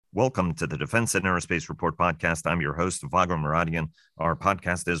Welcome to the Defense and Aerospace Report podcast. I'm your host, Vago Muradian. Our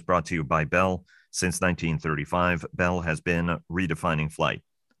podcast is brought to you by Bell. Since 1935, Bell has been redefining flight.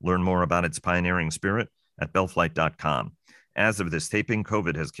 Learn more about its pioneering spirit at bellflight.com. As of this taping,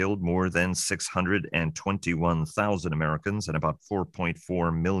 COVID has killed more than 621,000 Americans and about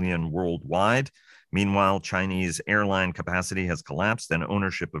 4.4 million worldwide. Meanwhile, Chinese airline capacity has collapsed, and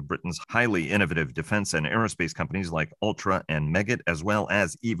ownership of Britain's highly innovative defense and aerospace companies like Ultra and Meggitt, as well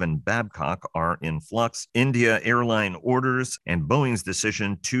as even Babcock, are in flux. India airline orders and Boeing's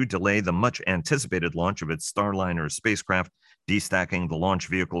decision to delay the much anticipated launch of its Starliner spacecraft, destacking the launch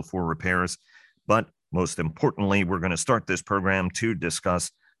vehicle for repairs. But most importantly, we're going to start this program to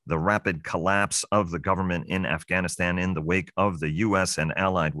discuss the rapid collapse of the government in Afghanistan in the wake of the U.S. and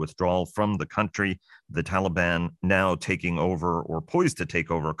allied withdrawal from the country. The Taliban now taking over or poised to take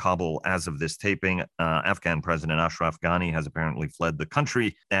over Kabul as of this taping. Afghan President Ashraf Ghani has apparently fled the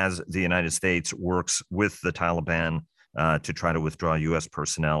country as the United States works with the Taliban to try to withdraw U.S.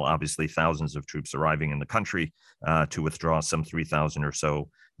 personnel. Obviously, thousands of troops arriving in the country to withdraw some 3,000 or so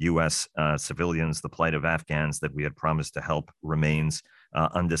U.S. Civilians. The plight of Afghans that we had promised to help remains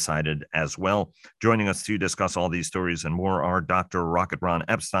undecided as well. Joining us to discuss all these stories and more are Dr. Rocket Ron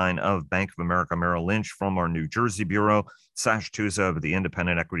Epstein of Bank of America Merrill Lynch from our New Jersey bureau, Sash Tusa of the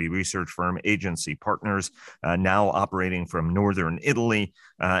independent equity research firm Agency Partners, now operating from Northern Italy,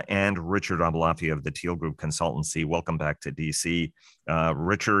 and Richard Abalafi of the Teal Group Consultancy. Welcome back to DC.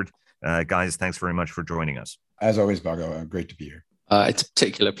 Richard, guys, thanks very much for joining us. As always, Vago, great to be here. It's a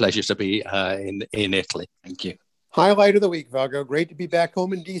particular pleasure to be in Italy. Thank you. Highlight of the week, Vago. Great to be back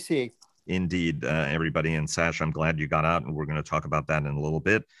home in DC. Indeed, everybody. And Sash, I'm glad you got out, and we're going to talk about that in a little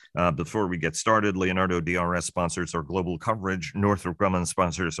bit. Before we get started, Leonardo DRS sponsors our global coverage. Northrop Grumman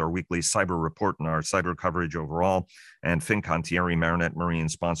sponsors our weekly cyber report and our cyber coverage overall. And Fincantieri Marinette Marine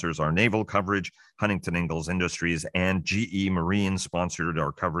sponsors our naval coverage. Huntington Ingalls Industries and GE Marine sponsored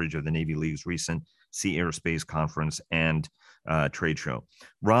our coverage of the Navy League's recent Sea Airspace Conference and trade show.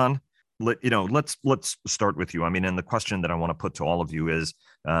 Ron, let's start with you. I mean, and the question that I want to put to all of you is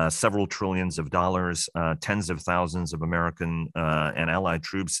several trillions of dollars, tens of thousands of American and allied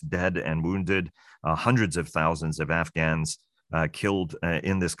troops dead and wounded, hundreds of thousands of Afghans killed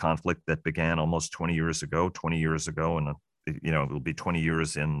in this conflict that began almost 20 years ago, and it'll be 20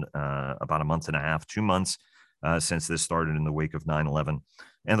 years in about a month and a half, 2 months since this started in the wake of 9/11.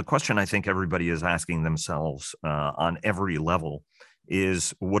 And the question I think everybody is asking themselves on every level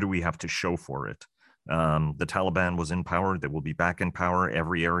is, what do we have to show for it? The Taliban was in power. They will be back in power.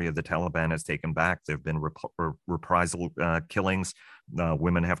 Every area the Taliban has taken back. There have been reprisal killings.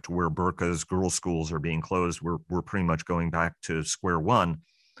 Women have to wear burqas. Girls' schools are being closed. We're pretty much going back to square one.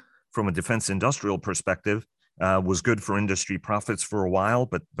 From a defense industrial perspective, was good for industry profits for a while,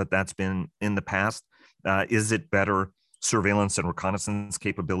 but that's been in the past. Is it better surveillance and reconnaissance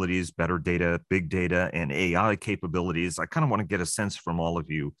capabilities, better data, big data, and AI capabilities? I kind of want to get a sense from all of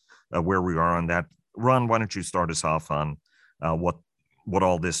you where we are on that. Ron, why don't you start us off on what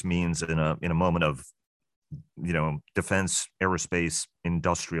all this means in a moment of defense, aerospace,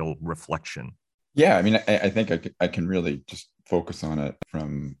 industrial reflection? Yeah, I mean, I think I can really just focus on it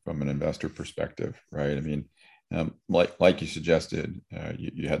from an investor perspective, right? I mean, like you suggested,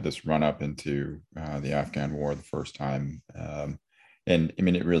 you had this run up into the Afghan war the first time. And I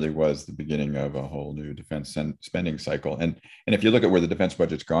mean, it really was the beginning of a whole new defense spending cycle. And if you look at where the defense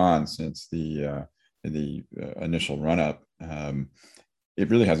budget's gone since the initial run up, it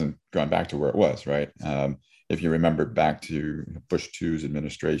really hasn't gone back to where it was, right? If you remember back to Bush II's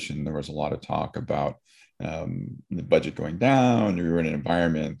administration, there was a lot of talk about the budget going down. We were in an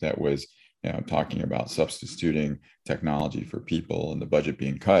environment that was talking about substituting technology for people and the budget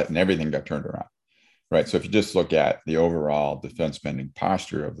being cut, and everything got turned around, right? So if you just look at the overall defense spending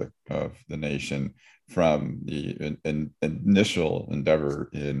posture of the nation from the initial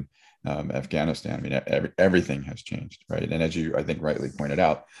endeavor in Afghanistan, I mean, everything has changed, right? And as you, I think, rightly pointed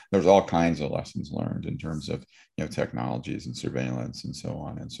out, there's all kinds of lessons learned in terms of technologies and surveillance and so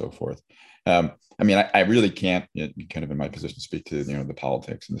on and so forth. I mean, I really can't, kind of in my position, speak to the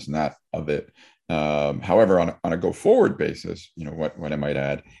politics and this and that of it. However, on a go forward basis, what I might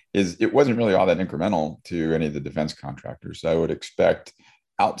add is it wasn't really all that incremental to any of the defense contractors. I would expect,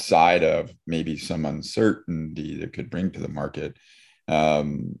 outside of maybe some uncertainty that could bring to the market,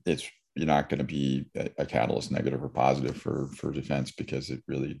 it's not going to be a catalyst, negative or positive, for defense, because it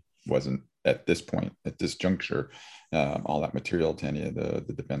really wasn't at this point, at this juncture, all that material to any of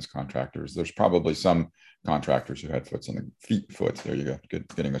the defense contractors. There's probably some contractors who had there you go,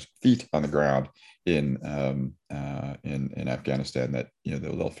 getting us feet on the ground in Afghanistan that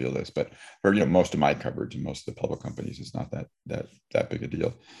they'll feel this. But for most of my coverage and most of the public companies, it's not that big a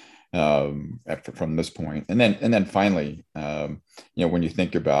deal from this point. And then finally, when you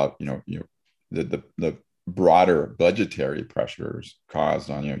think about the broader budgetary pressures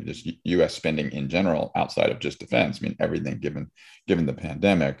caused on just U.S. spending in general outside of just defense. I mean, everything given the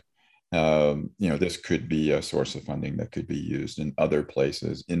pandemic, this could be a source of funding that could be used in other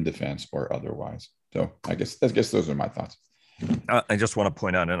places in defense or otherwise. So I guess those are my thoughts. I just want to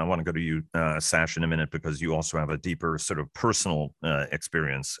point out, and I want to go to you, Sash, in a minute, because you also have a deeper sort of personal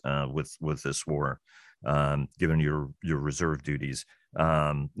experience with this war, given your reserve duties.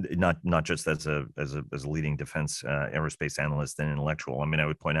 Not just as a leading defense aerospace analyst and intellectual. I mean, I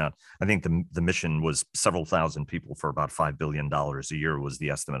would point out, I think the mission was several thousand people for about $5 billion a year was the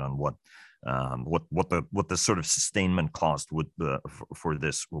estimate on what the sort of sustainment cost would for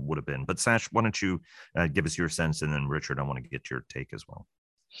this would have been. But Sash, why don't you give us your sense, and then Richard, I want to get your take as well.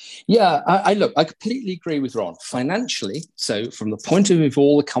 Yeah, I completely agree with Ron. Financially, so from the point of view of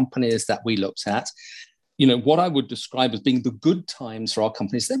all the companies that we looked at, what I would describe as being the good times for our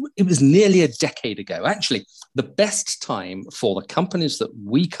companies, it was nearly a decade ago. Actually, the best time for the companies that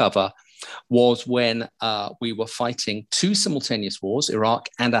we cover was when we were fighting two simultaneous wars, Iraq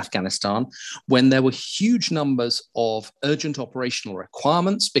and Afghanistan, when there were huge numbers of urgent operational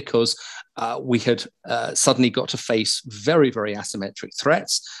requirements because we had suddenly got to face very, very asymmetric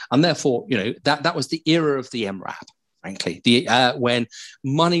threats. And therefore, that was the era of the MRAP, frankly, when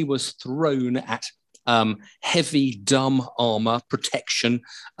money was thrown at heavy dumb armor protection,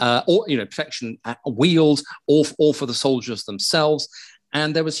 or protection at wheels, or for the soldiers themselves.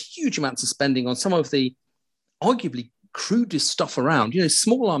 And there was huge amounts of spending on some of the arguably crudest stuff around.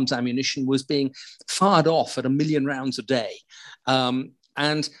 Small arms ammunition was being fired off at 1 million rounds a day,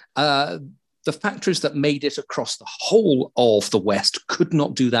 and the factories that made it across the whole of the West could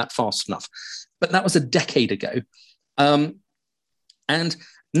not do that fast enough. But that was a decade ago, and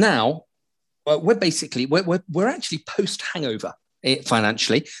now. We're actually post hangover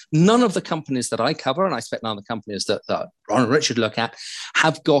financially. None of the companies that I cover, and I expect none of the companies that Ron and Richard look at,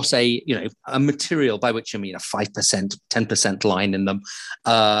 have got a material, by which I mean a 5%, 10% line in them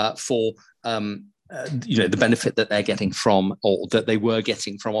for the benefit that they're getting from, or that they were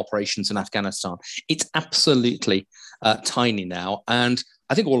getting from, operations in Afghanistan. It's absolutely tiny now, and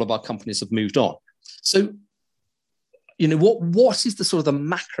I think all of our companies have moved on. So. What is the sort of the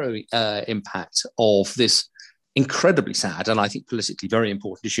macro impact of this incredibly sad and I think politically very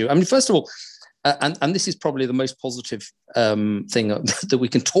important issue? I mean, first of all, and this is probably the most positive thing that we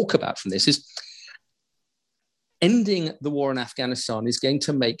can talk about from this, is ending the war in Afghanistan is going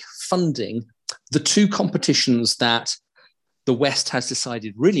to make funding the two competitions that the West has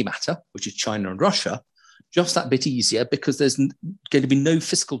decided really matter, which is China and Russia, just that bit easier, because there's going to be no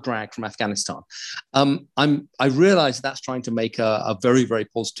fiscal drag from Afghanistan. I realize that's trying to make a very, very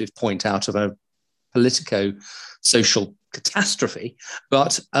positive point out of a politico-social catastrophe,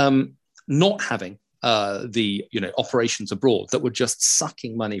 but not having the operations abroad that were just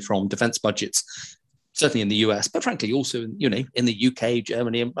sucking money from defense budgets, certainly in the US, but frankly also in the UK,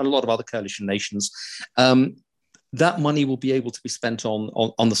 Germany, and a lot of other coalition nations. That money will be able to be spent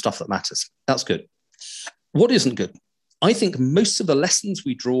on the stuff that matters. That's good. What isn't good? I think most of the lessons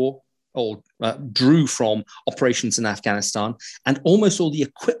we drew from operations in Afghanistan, and almost all the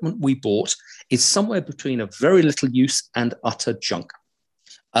equipment we bought, is somewhere between a very little use and utter junk.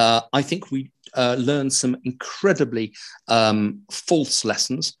 I think we learned some incredibly false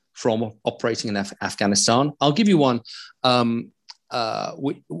lessons from operating in Afghanistan. I'll give you one,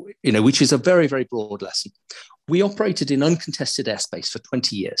 which is a very, very broad lesson. We operated in uncontested airspace for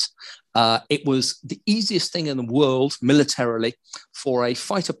 20 years. It was the easiest thing in the world militarily for a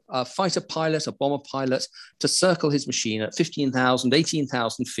fighter pilot, a bomber pilot, to circle his machine at 15,000,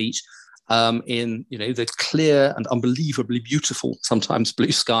 18,000 feet in the clear and unbelievably beautiful, sometimes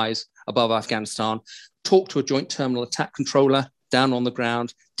blue skies above Afghanistan, talk to a joint terminal attack controller down on the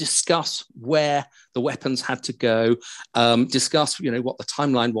ground, discuss where the weapons had to go, discuss what the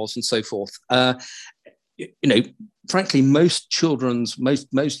timeline was, and so forth. Frankly, most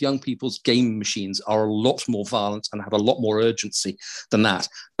young people's game machines are a lot more violent and have a lot more urgency than that.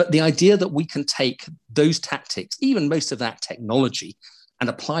 But the idea that we can take those tactics, even most of that technology, and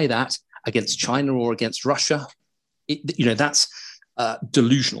apply that against China or against Russia, that's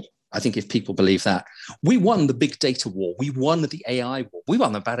delusional. I think if people believe that, we won the big data war. We won the AI war. We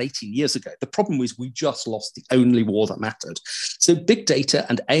won about 18 years ago. The problem was we just lost the only war that mattered. So big data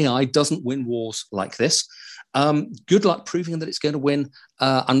and AI doesn't win wars like this. Good luck proving that it's going to win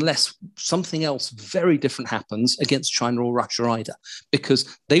unless something else very different happens against China or Russia either,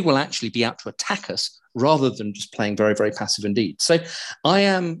 because they will actually be out to attack us rather than just playing very, very passive indeed. So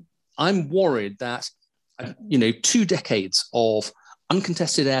I'm worried that 2 decades of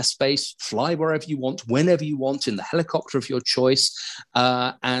uncontested airspace, fly wherever you want, whenever you want, in the helicopter of your choice,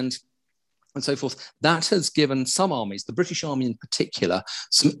 and so forth. That has given some armies, the British Army in particular,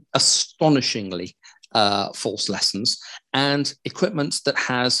 some astonishingly false lessons and equipment that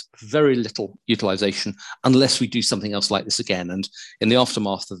has very little utilization unless we do something else like this again. And in the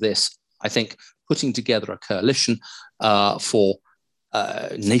aftermath of this, I think putting together a coalition for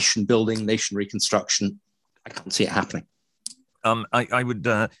nation building, nation reconstruction, I can't see it happening. I would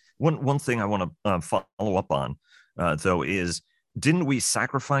one thing I want to follow up on though is, didn't we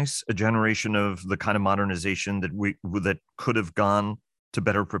sacrifice a generation of the kind of modernization that could have gone to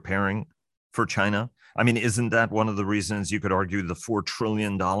better preparing for China? I mean, isn't that one of the reasons you could argue the $4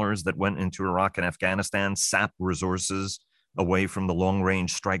 trillion that went into Iraq and Afghanistan sapped resources away from the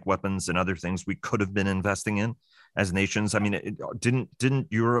long-range strike weapons and other things we could have been investing in as nations? I mean, didn't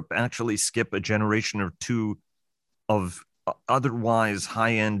Europe actually skip a generation or two of otherwise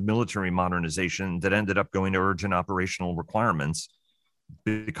high-end military modernization that ended up going to urgent operational requirements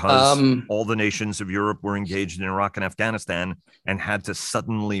because all the nations of Europe were engaged in Iraq and Afghanistan and had to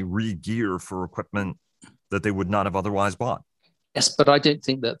suddenly re-gear for equipment that they would not have otherwise bought? Yes, but I don't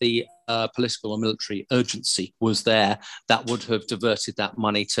think that the political or military urgency was there that would have diverted that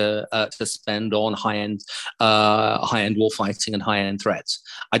money to spend on high-end war fighting and high-end threats.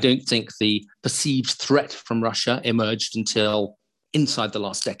 I don't think the perceived threat from Russia emerged until inside the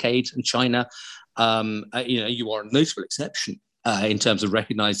last decade. And China, you are a notable exception in terms of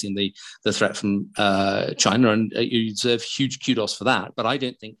recognizing the threat from China, and you deserve huge kudos for that. But I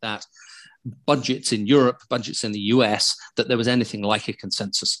don't think that budgets in Europe, budgets in the US, that there was anything like a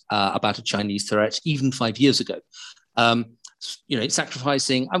consensus about a Chinese threat even 5 years ago.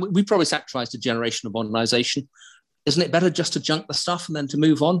 Sacrificing, we probably sacrificed a generation of modernization. Isn't it better just to junk the stuff and then to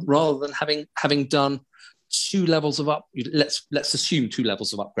move on, rather than having done 2 levels of up? Let's assume 2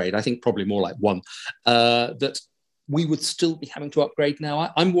 levels of upgrade. I think probably more like 1. That we would still be having to upgrade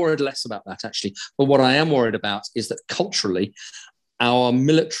now. I'm worried less about that, actually. But what I am worried about is that culturally, our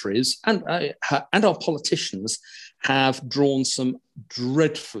militaries and our politicians have drawn some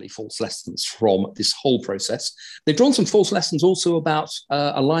dreadfully false lessons from this whole process. They've drawn some false lessons also about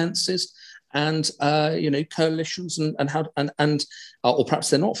alliances and coalitions or perhaps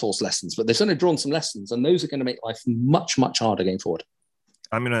they're not false lessons, but they've certainly drawn some lessons, and those are going to make life much, much harder going forward.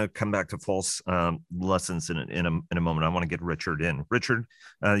 I'm going to come back to false lessons in a moment. I want to get Richard in. Richard,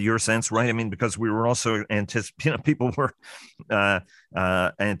 your sense, right? I mean, because we were also people were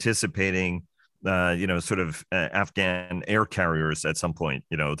anticipating, sort of Afghan air carriers at some point.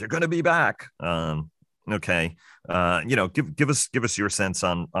 They're going to be back. Okay, give us your sense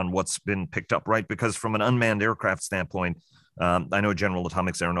on what's been picked up, right? Because from an unmanned aircraft standpoint, I know General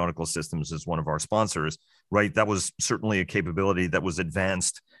Atomics Aeronautical Systems is one of our sponsors, right? That was certainly a capability that was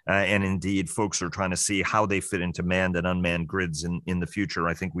advanced. And indeed, folks are trying to see how they fit into manned and unmanned grids in the future.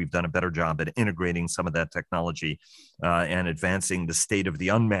 I think we've done a better job at integrating some of that technology and advancing the state of the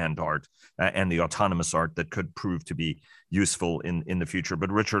unmanned art and the autonomous art that could prove to be useful in the future.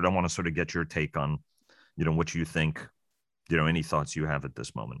 But Richard, I want to sort of get your take on, what you think, any thoughts you have at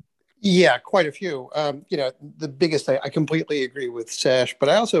this moment. Yeah, quite a few. The biggest thing, I completely agree with Sash, but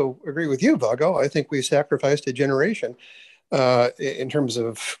I also agree with you, Vago. I think we sacrificed a generation in terms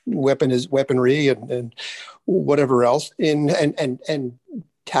of weaponry and whatever else and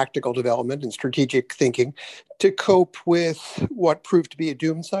tactical development and strategic thinking to cope with what proved to be a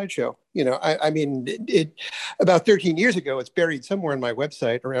doomed sideshow. About 13 years ago, it's buried somewhere on my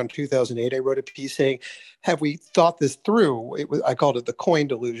website. Around 2008, I wrote a piece saying, have we thought this through? I called it the coin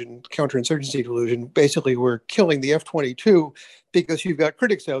delusion, counterinsurgency delusion. Basically, we're killing the F-22 because you've got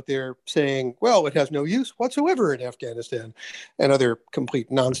critics out there saying, well, it has no use whatsoever in Afghanistan and other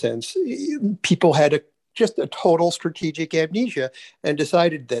complete nonsense. People had just a total strategic amnesia and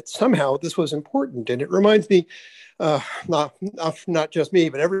decided that somehow this was important. And it reminds me, not just me,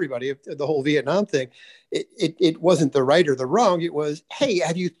 but everybody, of the whole Vietnam thing. It wasn't the right or the wrong. It was, hey,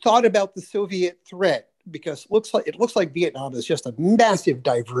 have you thought about the Soviet threat? Because it looks like Vietnam is just a massive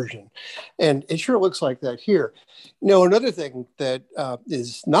diversion. And it sure looks like that here. Another thing that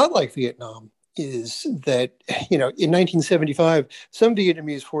is not like Vietnam is that, in 1975, some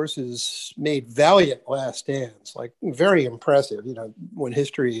Vietnamese forces made valiant last stands, like very impressive. When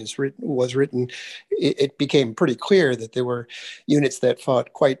history was written, it became pretty clear that there were units that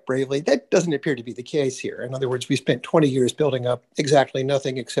fought quite bravely. That doesn't appear to be the case here. In other words, we spent 20 years building up exactly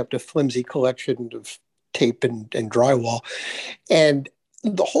nothing except a flimsy collection of tape and drywall. And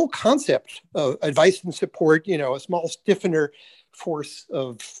the whole concept of advice and support, a small stiffener force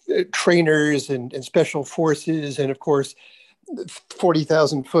of trainers and special forces, and of course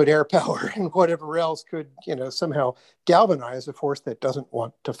 40,000 foot air power and whatever else could somehow galvanize a force that doesn't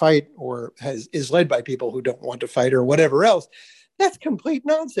want to fight or is led by people who don't want to fight or whatever else. That's complete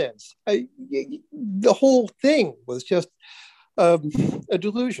nonsense. The whole thing was just a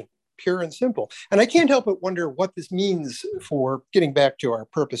delusion, pure and simple. And I can't help but wonder what this means for getting back to our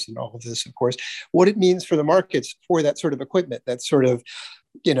purpose in all of this, of course, what it means for the markets for that sort of equipment, that sort of,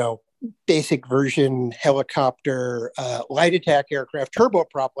 basic version helicopter, light attack aircraft,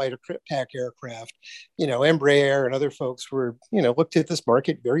 turboprop light attack aircraft. Embraer and other folks were, looked at this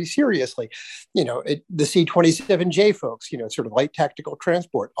market very seriously. The C-27J folks, sort of light tactical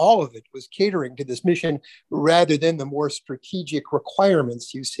transport, all of it was catering to this mission rather than the more strategic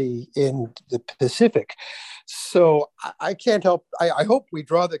requirements you see in the Pacific. So I can't help, I hope we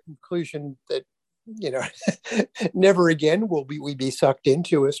draw the conclusion that never again will we be sucked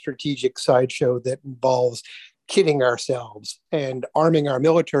into a strategic sideshow that involves kidding ourselves and arming our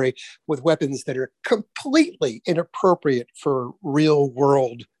military with weapons that are completely inappropriate for real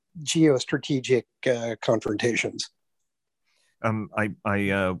world geostrategic confrontations.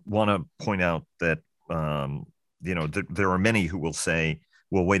 I want to point out that there are many who will say,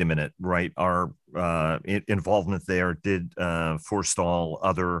 well, wait a minute, right? Our involvement there did forestall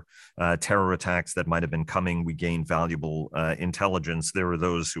other terror attacks that might have been coming. We gained valuable intelligence. There are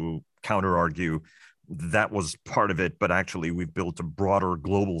those who counter-argue that was part of it, but actually we've built a broader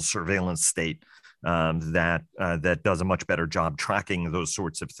global surveillance state that does a much better job tracking those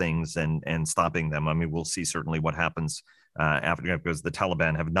sorts of things and stopping them. I mean, we'll see certainly what happens after, because the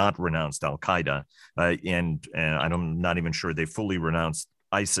Taliban have not renounced Al-Qaeda, and I'm not even sure they fully renounced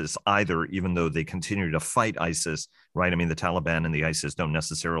ISIS either, even though they continue to fight ISIS, right? I mean, the Taliban and the ISIS don't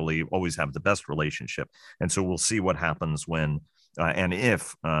necessarily always have the best relationship. And so we'll see what happens when and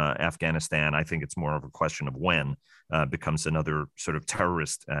if Afghanistan, I think it's more of a question of when, becomes another sort of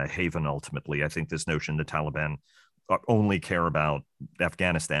terrorist haven ultimately. I think this notion the Taliban only care about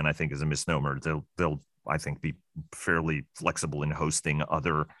Afghanistan, I think, is a misnomer. They'll I think, be fairly flexible in hosting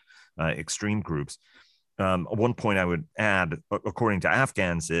other extreme groups. One point I would add, according to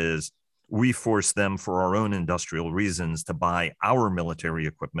Afghans, is we forced them for our own industrial reasons to buy our military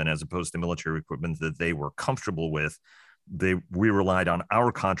equipment as opposed to military equipment that they were comfortable with. We relied on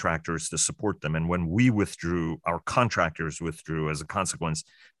our contractors to support them. And when we withdrew, our contractors withdrew. As a consequence,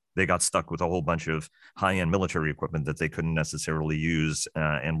 they got stuck with a whole bunch of high-end military equipment that they couldn't necessarily use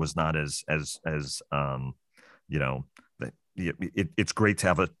and was not as it's great to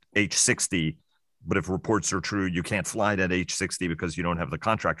have a H-60, but if reports are true, you can't fly that H-60 because you don't have the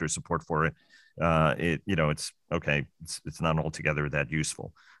contractor support for it. It's okay. It's not altogether that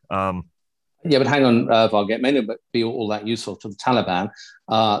useful. Yeah, but hang on, Varga, it may not be all that useful to the Taliban.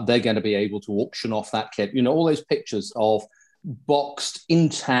 They're going to be able to auction off that kit. All those pictures of boxed,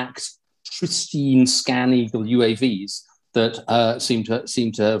 intact, pristine Scan Eagle UAVs that seem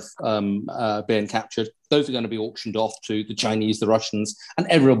to have been captured. Those are going to be auctioned off to the Chinese, the Russians, and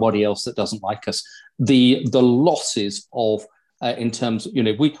everybody else that doesn't like us. The losses of in terms of,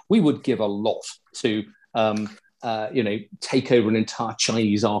 we would give a lot to take over an entire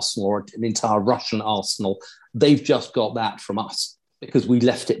Chinese arsenal or an entire Russian arsenal. They've just got that from us because we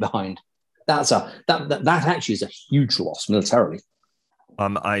left it behind. That actually is a huge loss militarily.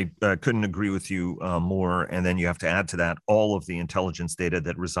 I couldn't agree with you more. And then you have to add to that all of the intelligence data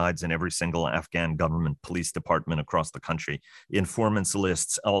that resides in every single Afghan government police department across the country, informants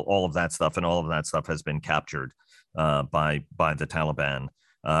lists, all of that stuff. And all of that stuff has been captured by the Taliban,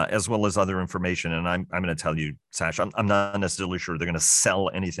 as well as other information. And I'm going to tell you, Sash, I'm not necessarily sure they're going to sell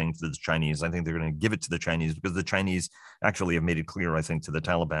anything to the Chinese. I think they're going to give it to the Chinese because the Chinese actually have made it clear, I think, to the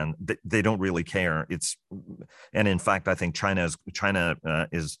Taliban that they don't really care. And in fact, I think China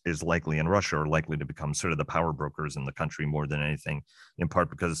is likely, and Russia are likely to become sort of the power brokers in the country more than anything, in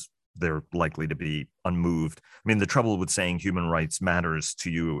part because they're likely to be unmoved. I mean, the trouble with saying human rights matters to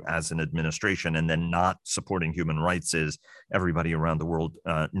you as an administration and then not supporting human rights is everybody around the world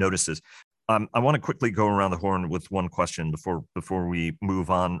notices. I want to quickly go around the horn with one question before we move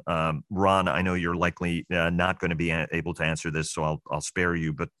on. Ron, I know you're likely not going to be able to answer this, so I'll spare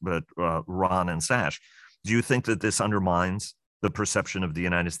you. But Ron and Sash, do you think that this undermines the perception of the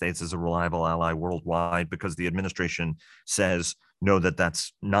United States as a reliable ally worldwide? Because the administration says no,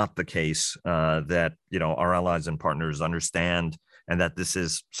 that's not the case. That our allies and partners understand, and that this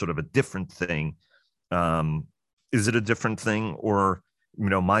is sort of a different thing. Is it a different thing, or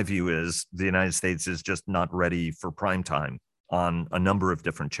my view is the United States is just not ready for prime time on a number of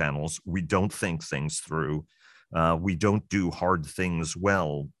different channels. We don't think things through. We don't do hard things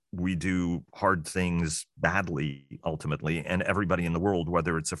well. We do hard things badly, ultimately. And everybody in the world,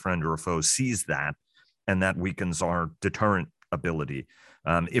 whether it's a friend or a foe, sees that. And that weakens our deterrent ability.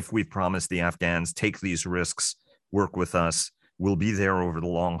 If we've promised the Afghans, take these risks, work with us, we'll be there over the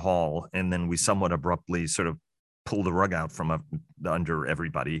long haul. And then we somewhat abruptly sort of pull the rug out from under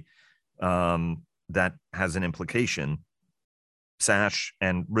everybody, that has an implication. Sash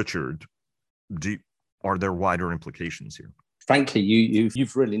and Richard, are there wider implications here? Frankly,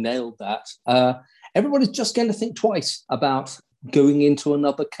 you've really nailed that. Everybody's just going to think twice about going into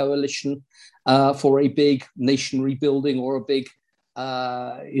another coalition for a big nation rebuilding or a big,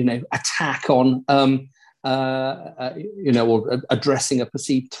 attack on, or addressing a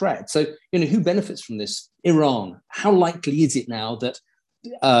perceived threat. So, who benefits from this? Iran. How likely is it now that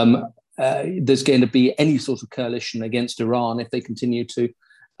there's going to be any sort of coalition against Iran if they continue to,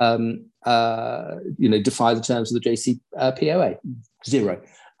 defy the terms of the JCPOA? Zero.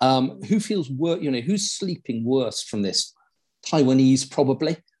 Who feels who's sleeping worse from this? Taiwanese,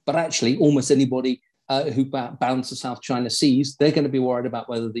 probably, but actually almost anybody who bound to South China Seas, they're going to be worried about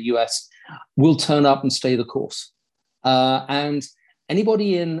whether the US will turn up and stay the course. And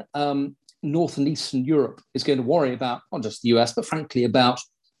anybody in North and Eastern Europe is going to worry about not just the US, but frankly about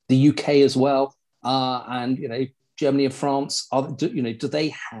the UK as well. And, Germany and France, do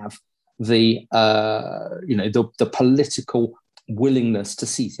they have the political willingness to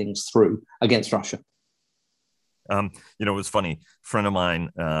see things through against Russia? It was funny. A friend of mine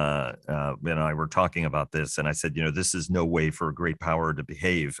and I were talking about this, and I said, this is no way for a great power to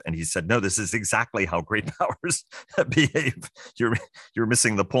behave. And he said, no, this is exactly how great powers behave. You're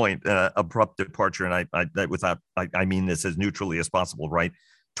missing the point. Abrupt departure, and I mean this as neutrally as possible, right?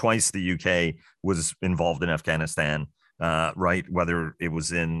 Twice the UK was involved in Afghanistan, right? Whether it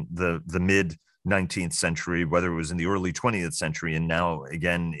was in the mid 19th century, whether it was in the early 20th century, and now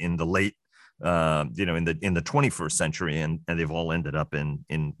again in the late in the 21st century, and they've all ended up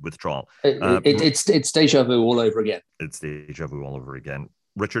in withdrawal. It's deja vu all over again. It's deja vu all over again.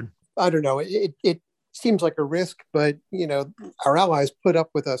 Richard? I don't know. It seems like a risk, but our allies put up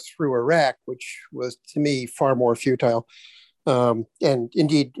with us through Iraq, which was to me far more futile. And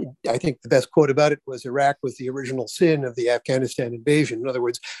indeed, I think the best quote about it was Iraq was the original sin of the Afghanistan invasion. In other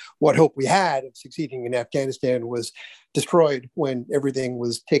words, what hope we had of succeeding in Afghanistan was destroyed when everything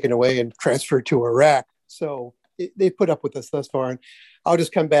was taken away and transferred to Iraq. So they put up with us thus far. And I'll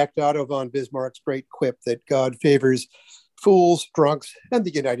just come back to Otto von Bismarck's great quip that God favors fools, drunks, and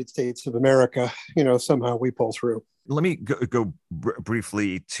the United States of America. Somehow we pull through. Let me go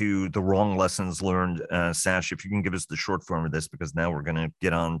briefly to the wrong lessons learned. Sash, if you can give us the short form of this, because now we're going to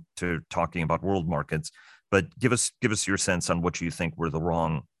get on to talking about world markets. But give us your sense on what you think were the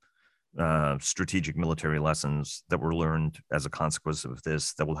wrong strategic military lessons that were learned as a consequence of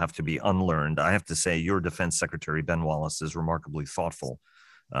this that will have to be unlearned. I have to say, your Defense Secretary, Ben Wallace, is remarkably thoughtful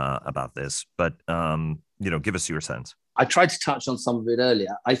about this. But, give us your sense. I tried to touch on some of it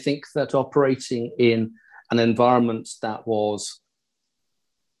earlier. I think that operating in an environment that was,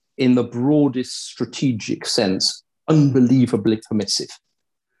 in the broadest strategic sense, unbelievably permissive,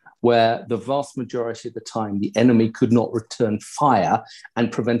 where the vast majority of the time the enemy could not return fire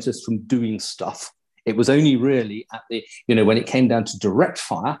and prevent us from doing stuff. It was only really at the, when it came down to direct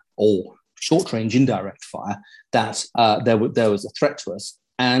fire or short-range indirect fire that there was a threat to us.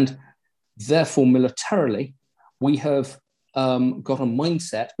 And therefore, militarily, we have got a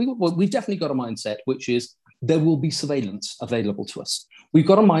mindset. We've definitely got a mindset, which is there will be surveillance available to us. We've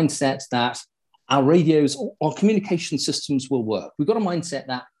got a mindset that our radios, our communication systems will work. We've got a mindset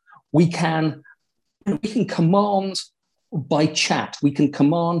that we can command by chat. We can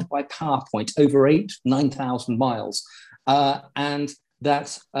command by PowerPoint over 9,000 miles. And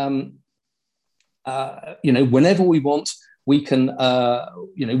that, whenever we want, we can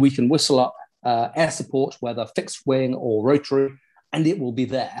whistle up air support, whether fixed wing or rotary, and it will be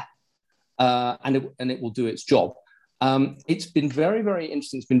there, and it will do its job. It's been very, very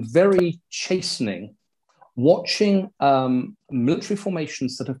interesting. It's been very chastening watching military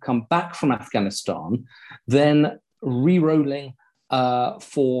formations that have come back from Afghanistan, then re-rolling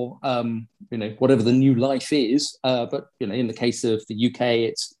for whatever the new life is. But in the case of the UK,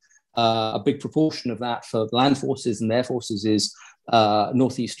 it's a big proportion of that for land forces and air forces is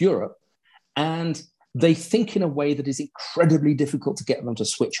Northeast Europe, and they think in a way that is incredibly difficult to get them to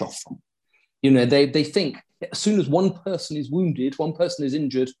switch off from. They think as soon as one person is wounded, one person is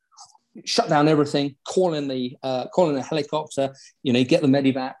injured, shut down everything, call in a helicopter, get the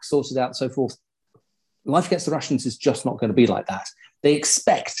medevac sorted out, and so forth. Life Against the Russians is just not going to be like that. They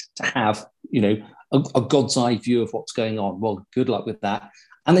expect to have, a God's eye view of what's going on. Well, good luck with that.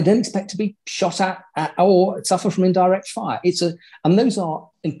 And they don't expect to be shot at or suffer from indirect fire. And those are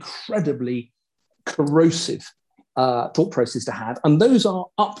incredibly corrosive thought processes to have. And those are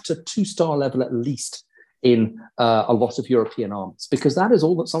up to 2-star level at least in a lot of European armies, because that is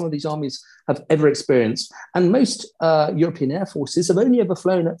all that some of these armies have ever experienced. And most European air forces have only ever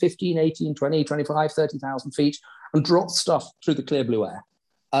flown at 15, 18, 20, 25, 30,000 feet and dropped stuff through the clear blue air.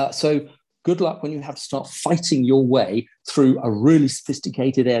 So good luck when you have to start fighting your way through a really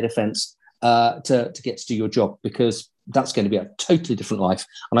sophisticated air defense to get to do your job, because that's going to be a totally different life.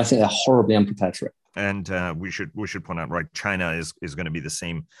 And I think they're horribly unprepared for it. And we should point out, right, China is going to be the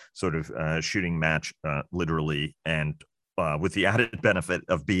same sort of shooting match, literally, and with the added benefit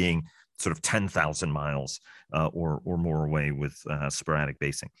of being sort of 10,000 miles or more away with sporadic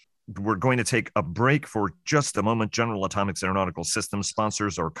basing. We're going to take a break for just a moment. General Atomics Aeronautical Systems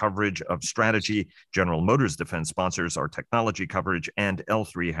sponsors our coverage of strategy. General Motors Defense sponsors our technology coverage, and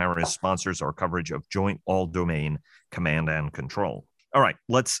L3Harris sponsors our coverage of joint all-domain command and control. All right,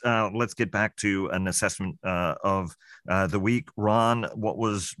 let's get back to an assessment of the week. Ron, what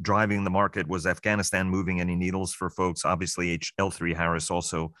was driving the market? Was Afghanistan moving any needles for folks? Obviously, L3Harris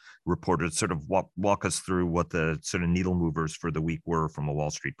also reported. Sort of walk us through what the sort of needle movers for the week were from a Wall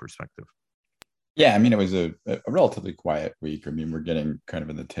Street perspective. Yeah, I mean, it was a relatively quiet week. I mean, we're getting kind of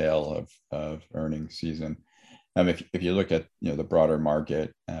in the tail of earnings season. If you look at the broader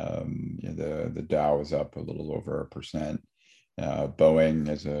market, the Dow was up a little over 1%. Boeing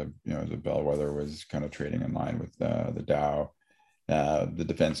as a bellwether was kind of trading in line with the Dow. The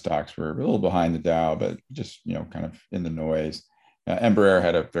defense stocks were a little behind the Dow, but just kind of in the noise. Embraer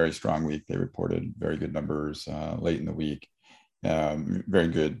had a very strong week. They reported very good numbers late in the week, very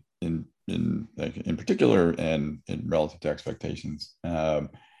good in particular and in relative to expectations.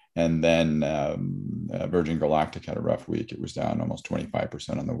 And then Virgin Galactic had a rough week. It was down almost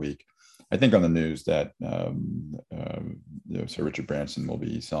 25% on the week. I think on the news that Sir Richard Branson will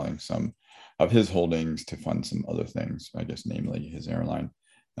be selling some of his holdings to fund some other things, I guess, namely his airline.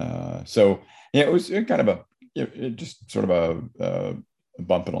 It was kind of just sort of a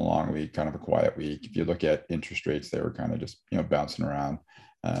bumping along week, kind of a quiet week. If you look at interest rates, they were kind of just bouncing around,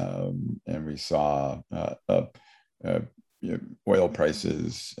 and we saw oil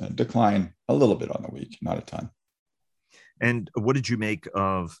prices decline a little bit on the week, not a ton. And what did you make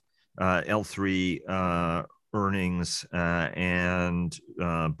of L3 earnings and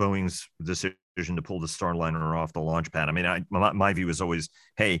Boeing's decision to pull the Starliner off the launch pad? I mean, my view is always,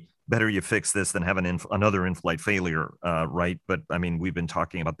 hey, better you fix this than have another in-flight failure, right? But I mean, we've been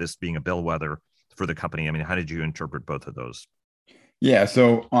talking about this being a bellwether for the company. I mean, how did you interpret both of those? Yeah,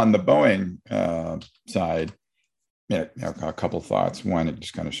 so on the Boeing side, a couple of thoughts. One, it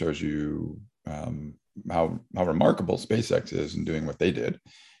just kind of shows you how remarkable SpaceX is in doing what they did.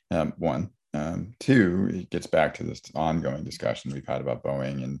 One. Two, it gets back to this ongoing discussion we've had about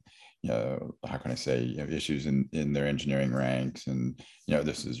Boeing and, how can I say, issues in their engineering ranks. And,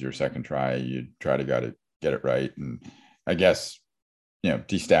 this is your second try. You got to get it right. And I guess,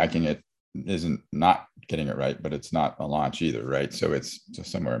 destacking it isn't not getting it right, but it's not a launch either, right? So it's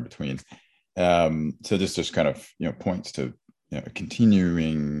just somewhere in between. So this just kind of, points to,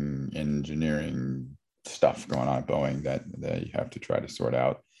 continuing engineering stuff going on at Boeing that you have to try to sort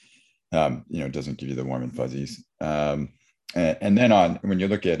out. Doesn't give you the warm and fuzzies. And then when you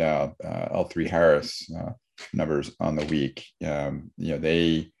look at L3Harris numbers on the week,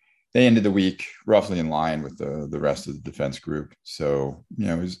 they ended the week roughly in line with the rest of the defense group. So,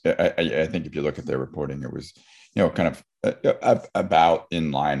 I think if you look at their reporting, it was, kind of about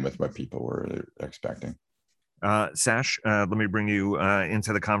in line with what people were expecting. Sash, let me bring you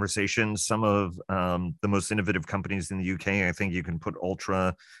into the conversation. Some of the most innovative companies in the UK, I think you can put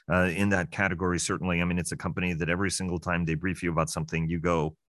Ultra in that category, certainly. I mean, it's a company that every single time they brief you about something, you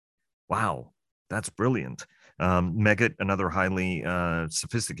go, wow, that's brilliant. Meggitt, another highly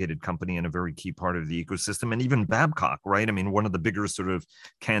sophisticated company and a very key part of the ecosystem, and even Babcock, right? I mean, one of the bigger sort of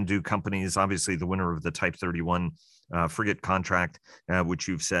can-do companies, obviously the winner of the Type 31 frigate contract, which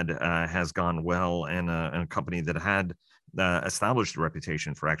you've said has gone well, and a company that had established a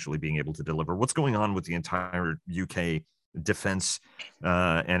reputation for actually being able to deliver. What's going on with the entire UK defense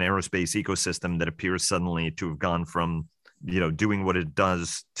and aerospace ecosystem that appears suddenly to have gone from, doing what it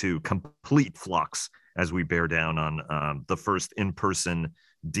does to complete flux as we bear down on the first in-person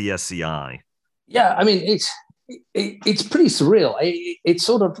DSCI? Yeah, I mean, it's pretty surreal.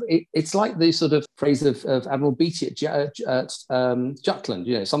 It's like the sort of phrase of Admiral Beatty at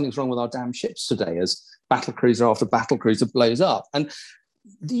Jutland. Something's wrong with our damn ships today, as battlecruiser after battlecruiser blows up. And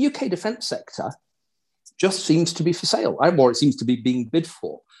the UK defence sector just seems to be for sale, or it seems to be being bid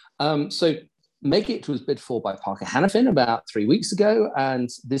for. So Meggitt was bid for by Parker Hannifin about 3 weeks ago, and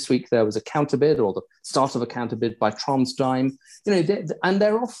this week there was a counterbid, or the start of a counterbid by Transdime. And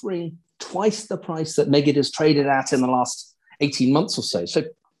they're offering twice the price that Meggitt has traded at in the last 18 months or so. So,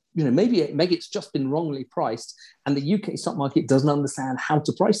 maybe Meggitt's just been wrongly priced, and the UK stock market doesn't understand how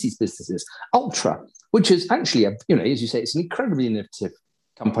to price these businesses. Ultra, which is actually, as you say, it's an incredibly innovative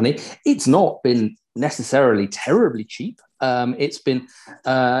company. It's not been necessarily terribly cheap. It's been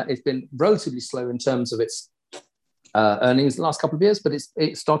relatively slow in terms of its earnings the last couple of years, but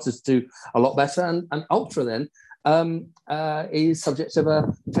it started to do a lot better. And Ultra then is subject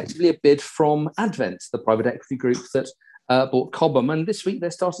of effectively a bid from Advent, the private equity group that bought Cobham. And this week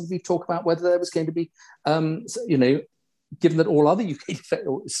there started to be talk about whether there was going to be, given that all other UK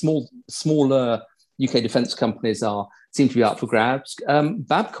smaller UK defence companies seem to be up for grabs.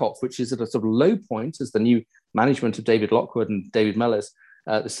 Babcock, which is at a sort of low point as the new management of David Lockwood and David Mellors,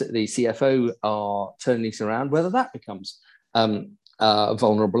 the CFO, are turning this around, whether that becomes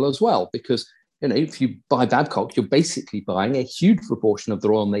vulnerable as well. Because, if you buy Babcock, you're basically buying a huge proportion of the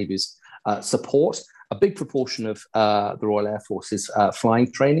Royal Navy's support, a big proportion of the Royal Air Force's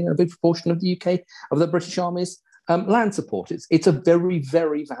flying training, and a big proportion of the UK, of the British Army's land support. It's a very,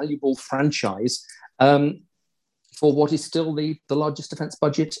 very valuable franchise for what is still the largest defence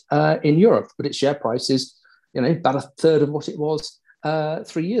budget in Europe, but its share price is, about a third of what it was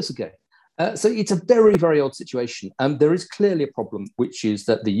 3 years ago. So it's a very, very odd situation. There is clearly a problem, which is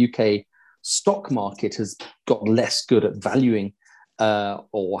that the UK stock market has got less good at valuing,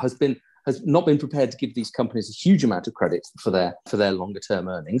 or has not been prepared to give these companies a huge amount of credit for their longer term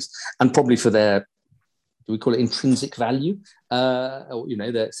earnings, and probably for their, do we call it intrinsic value? Or,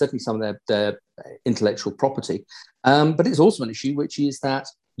 certainly some of their intellectual property. But it's also an issue, which is that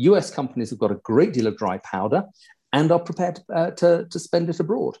US companies have got a great deal of dry powder and are prepared to spend it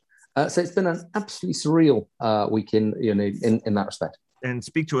abroad. So it's been an absolutely surreal week in that respect. And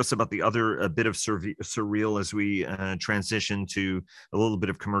speak to us about the other bit of surreal as we transition to a little bit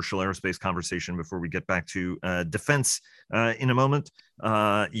of commercial aerospace conversation before we get back to defense in a moment.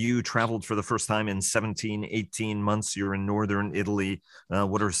 You traveled for the first time in 17, 18 months. You're in northern Italy.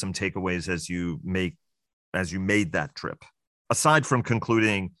 What are some takeaways as you made that trip? Aside from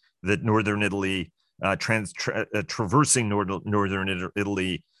concluding that northern Italy, traversing northern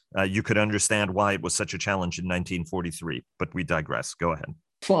Italy, you could understand why it was such a challenge in 1943, but we digress. Go ahead.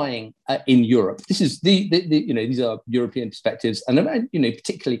 Flying in Europe. This is these are European perspectives, and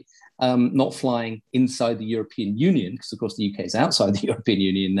particularly not flying inside the European Union, because of course the UK is outside the European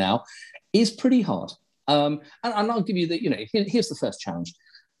Union now, is pretty hard. And I'll give you here's the first challenge.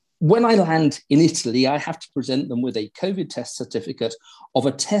 When I land in Italy, I have to present them with a COVID test certificate of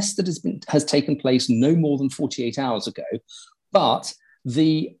a test that has taken place no more than 48 hours ago, but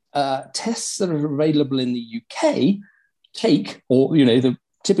the tests that are available in the UK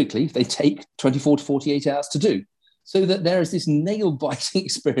typically they take 24 to 48 hours to do. So that there is this nail-biting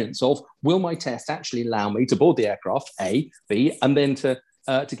experience of, will my test actually allow me to board the aircraft, A, B, and then to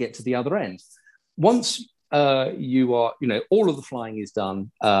get to the other end? Once you are, all of the flying is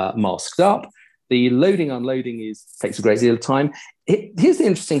done masked up, the loading, unloading takes a great deal of time. Here's the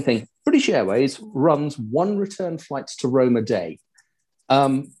interesting thing. British Airways runs 1 return flight to Rome a day.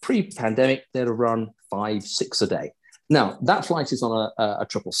 Pre-pandemic, they'd have run 5, 6 a day. Now, that flight is on a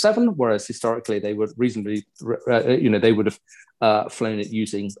 777, whereas historically they would reasonably, they would have flown it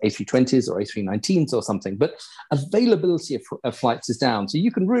using A320s or A319s or something. But availability of flights is down. So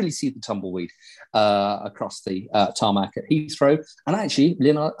you can really see the tumbleweed across the tarmac at Heathrow. And actually,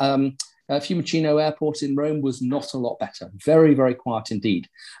 Fiumicino Airport in Rome was not a lot better. Very, very quiet indeed.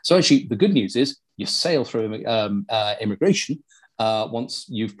 So actually, the good news is you sail through immigration once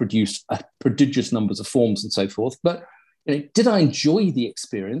you've produced prodigious numbers of forms and so forth. But did I enjoy the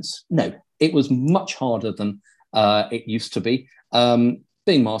experience? No, it was much harder than it used to be.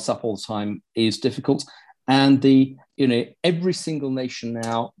 Being masked up all the time is difficult, and every single nation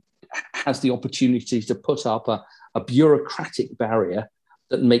now has the opportunity to put up a bureaucratic barrier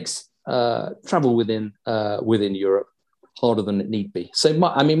that makes travel within Europe harder than it need be. So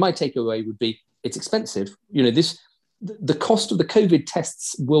my takeaway would be it's expensive. The cost of the COVID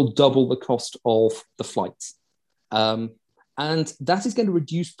tests will double the cost of the flights. And that is going to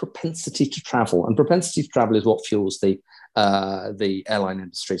reduce propensity to travel. And propensity to travel is what fuels the airline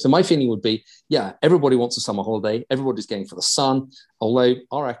industry. So my feeling would be, yeah, everybody wants a summer holiday. Everybody's going for the sun, although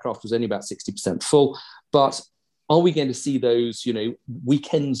our aircraft was only about 60% full. But are we going to see those,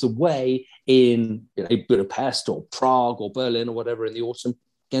 weekends away in Budapest or Prague or Berlin or whatever in the autumn?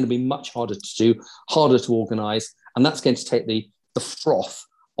 Going to be much harder to do, harder to organize. And that's going to take the froth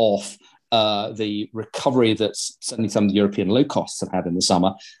off the recovery that certainly some of the European low costs have had in the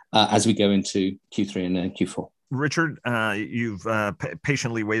summer as we go into Q3 and Q4. Richard, you've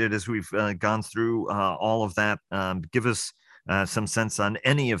patiently waited as we've gone through all of that. Give us some sense on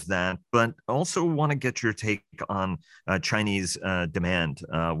any of that, but also want to get your take on Chinese demand,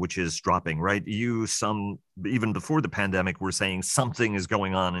 which is dropping, right? Even before the pandemic, we're saying something is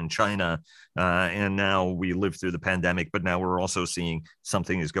going on in China, and now we lived through the pandemic, but now we're also seeing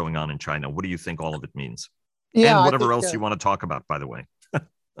something is going on in China. What do you think all of it means? Yeah, and whatever else you want to talk about, by the way.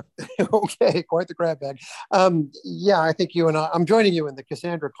 Okay, quite the grab bag. I think I'm joining you in the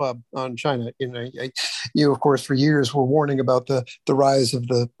Cassandra Club on China. You of course for years were warning about the rise of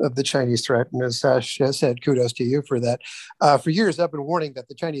the Chinese threat, and as Sash has said, kudos to you for that. For years, I've been warning that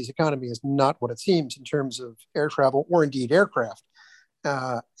the Chinese economy is not what it seems in terms of air travel or indeed aircraft,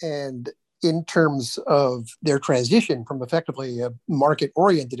 and in terms of their transition from effectively a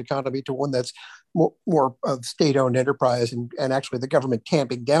market-oriented economy to one that's more of state-owned enterprise and actually the government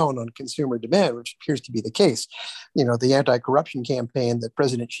tamping down on consumer demand, which appears to be the case. The anti-corruption campaign that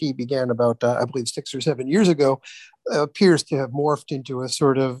President Xi began about, I believe, 6 or 7 years ago appears to have morphed into a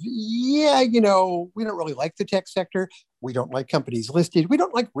sort of, we don't really like the tech sector. We don't like companies listed. We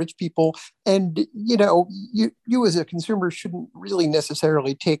don't like rich people. And, you as a consumer shouldn't really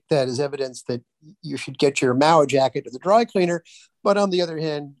necessarily take that as evidence that you should get your Mao jacket to the dry cleaner. But on the other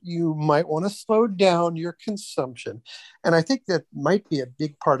hand, you might want to slow down your consumption. And I think that might be a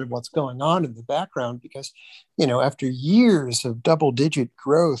big part of what's going on in the background because, after years of double-digit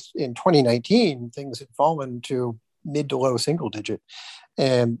growth in 2019, things had fallen to mid to low single digit.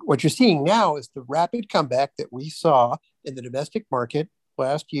 And what you're seeing now is the rapid comeback that we saw in the domestic market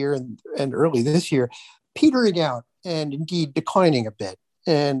last year and early this year, petering out and indeed declining a bit.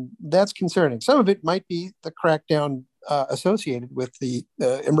 And that's concerning. Some of it might be the crackdown associated with the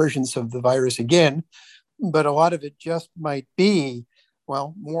emergence of the virus again, but a lot of it just might be,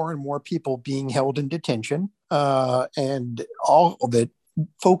 more and more people being held in detention and all of it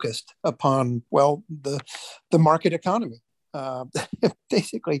focused upon, the market economy.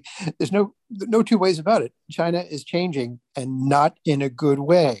 Basically, there's no two ways about it. China is changing and not in a good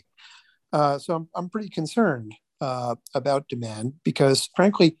way. So I'm pretty concerned about demand because,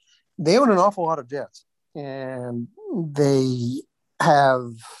 frankly, they own an awful lot of jets and they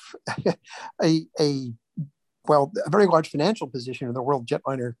have a very large financial position in the world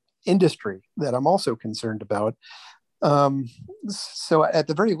jetliner industry that I'm also concerned about. So at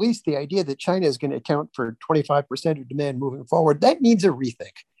the very least, the idea that China is going to account for 25% of demand moving forward, that needs a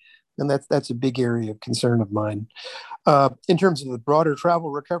rethink. And that's a big area of concern of mine. In terms of the broader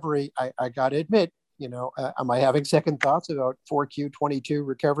travel recovery, I got to admit, am I having second thoughts about 4Q22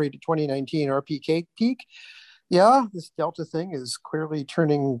 recovery to 2019 RPK peak? Yeah, this Delta thing is clearly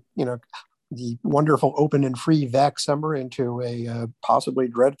turning, the wonderful open and free vax summer into a possibly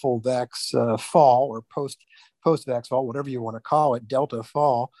dreadful vax fall or post-vax fall, whatever you want to call it, Delta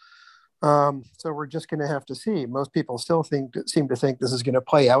fall. So we're just going to have to see. Most people still seem to think this is going to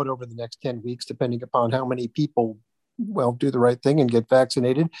play out over the next 10 weeks, depending upon how many people, do the right thing and get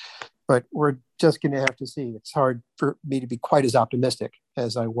vaccinated. But we're just going to have to see. It's hard for me to be quite as optimistic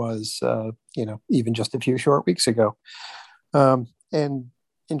as I was, even just a few short weeks ago. And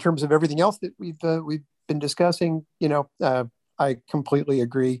in terms of everything else that we've been discussing, I completely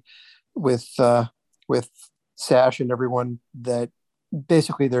agree with Sash and everyone that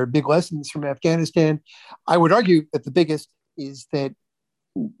basically there are big lessons from Afghanistan. I would argue that the biggest is that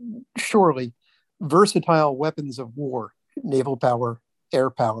surely versatile weapons of war, naval power, air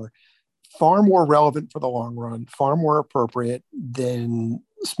power, far more relevant for the long run, far more appropriate than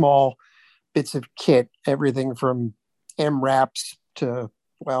small bits of kit, everything from MRAPs to,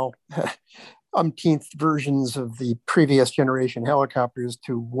 umpteenth versions of the previous generation helicopters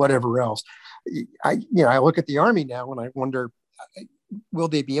to whatever else. I look at the Army now and I wonder, will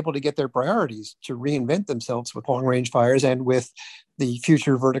they be able to get their priorities to reinvent themselves with long-range fires and with the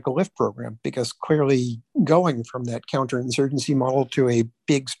future vertical lift program? Because clearly going from that counterinsurgency model to a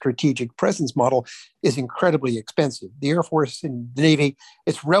big strategic presence model is incredibly expensive. The Air Force and the Navy,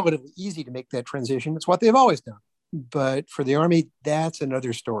 it's relatively easy to make that transition. It's what they've always done. But for the Army, that's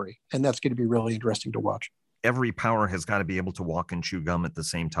another story. And that's going to be really interesting to watch. Every power has got to be able to walk and chew gum at the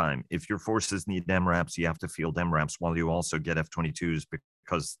same time. If your forces need MRAPs, you have to field MRAPs while you also get F-22s,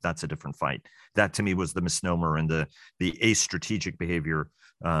 because that's a different fight. That to me was the misnomer and the astrategic behavior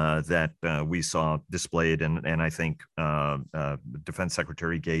that we saw displayed, and I think Defense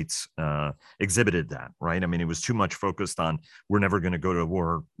Secretary Gates exhibited that, right? I mean, it was too much focused on we're never going to go to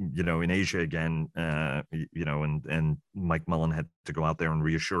war, in Asia again, and Mike Mullen had to go out there and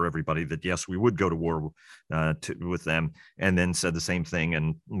reassure everybody that yes, we would go to war with them, and then said the same thing.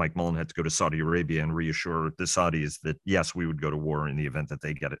 And Mike Mullen had to go to Saudi Arabia and reassure the Saudis that yes, we would go to war in the event that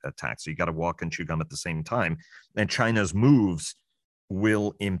they get attacked. So you got to walk and chew gum at the same time. And China's moves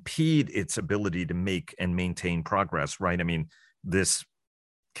will impede its ability to make and maintain progress, right? I mean, this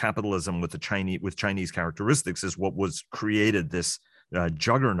capitalism with Chinese characteristics is what was created this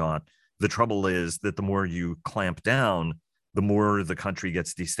juggernaut. The trouble is that the more you clamp down, the more the country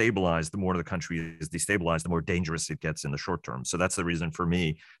gets destabilized. The more the country is destabilized, the more dangerous it gets in the short term. So that's the reason for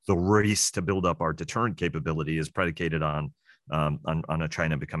me, the race to build up our deterrent capability is predicated on a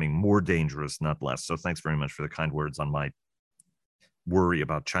China becoming more dangerous, not less. So thanks very much for the kind words on my worry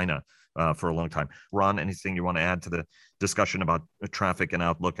about China for a long time. Ron, anything you want to add to the discussion about traffic and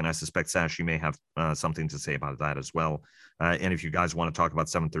outlook? And I suspect, Sash, you may have something to say about that as well. And if you guys want to talk about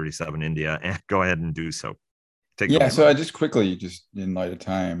 737 India, go ahead and do so. So I just quickly, just in light of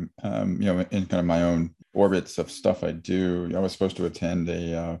time, in kind of my own orbits of stuff I do, I was supposed to attend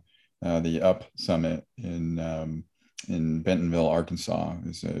the UP Summit in Bentonville, Arkansas.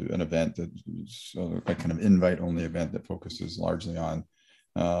 It's an event that's a kind of invite-only event that focuses largely on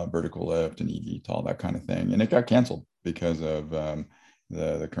vertical lift and eVTOL, that kind of thing. And it got canceled because of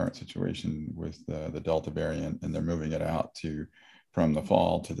the current situation with the Delta variant, and they're moving it out from the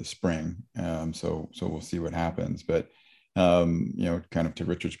fall to the spring. So we'll see what happens. But kind of to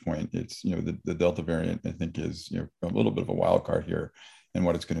Richard's point, it's the Delta variant, I think, is a little bit of a wild card here, and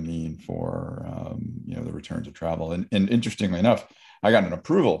what it's going to mean for the return to travel. And interestingly enough, I got an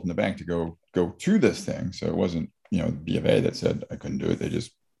approval from the bank to go to this thing. So it wasn't B of A that said I couldn't do it. They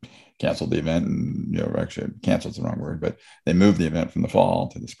just canceled the event, and actually canceled's the wrong word, but they moved the event from the fall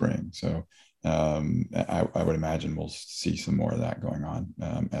to the spring. So I would imagine we'll see some more of that going on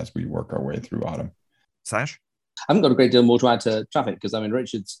as we work our way through autumn. Sash? I haven't got a great deal more to add to traffic, because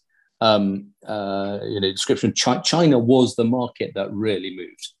Richard's description, China was the market that really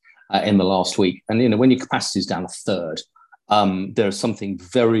moved in the last week. And when your capacity is down a third, there's something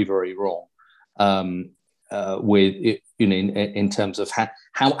very, very wrong with it, in terms of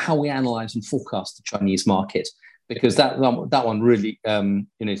how we analyze and forecast the Chinese market. Because that one really, to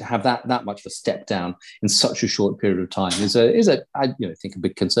have that much of a step down in such a short period of time is I think a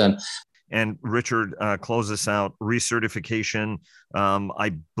big concern. And Richard, close us out. Recertification,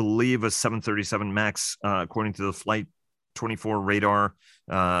 I believe a 737 MAX, according to the Flight 24 radar,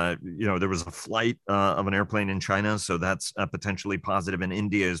 there was a flight of an airplane in China, so that's potentially positive. And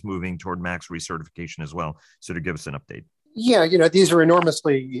India is moving toward MAX recertification as well. So to give us an update. Yeah, these are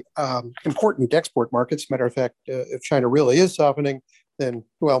enormously important export markets. Matter of fact, if China really is softening, then,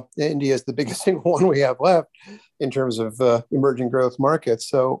 India is the biggest single one we have left in terms of emerging growth markets.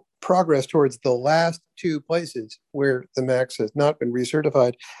 So progress towards the last two places where the MAX has not been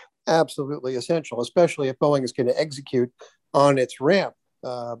recertified, absolutely essential, especially if Boeing is going to execute on its ramp,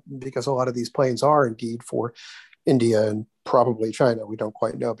 because a lot of these planes are indeed for India and probably China. We don't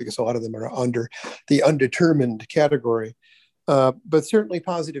quite know, because a lot of them are under the undetermined category. But certainly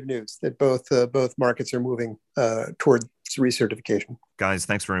positive news that both markets are moving toward recertification. Guys,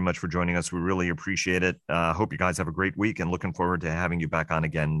 thanks very much for joining us. We really appreciate it. Hope you guys have a great week, and looking forward to having you back on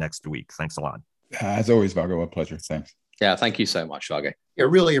again next week. Thanks a lot. As always, Vago, a pleasure. Thanks. Yeah, thank you so much, Vago. Yeah,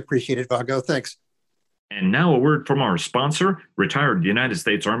 really appreciate it, Vago. Thanks. And now a word from our sponsor, retired United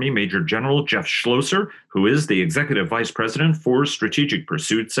States Army Major General Jeff Schlosser, who is the Executive Vice President for Strategic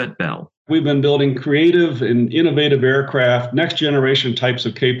Pursuits at Bell. We've been building creative and innovative aircraft, next generation types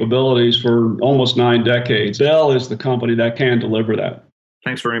of capabilities for almost 9 decades. Bell is the company that can deliver that.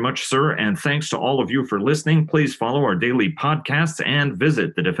 Thanks very much, sir. And thanks to all of you for listening. Please follow our daily podcasts and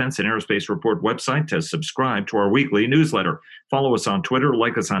visit the Defense and Aerospace Report website to subscribe to our weekly newsletter. Follow us on Twitter,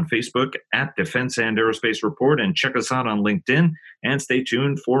 like us on Facebook at Defense and Aerospace Report, and check us out on LinkedIn. And stay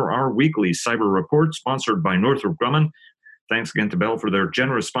tuned for our weekly cyber report sponsored by Northrop Grumman. Thanks again to Bell for their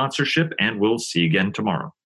generous sponsorship, and we'll see you again tomorrow.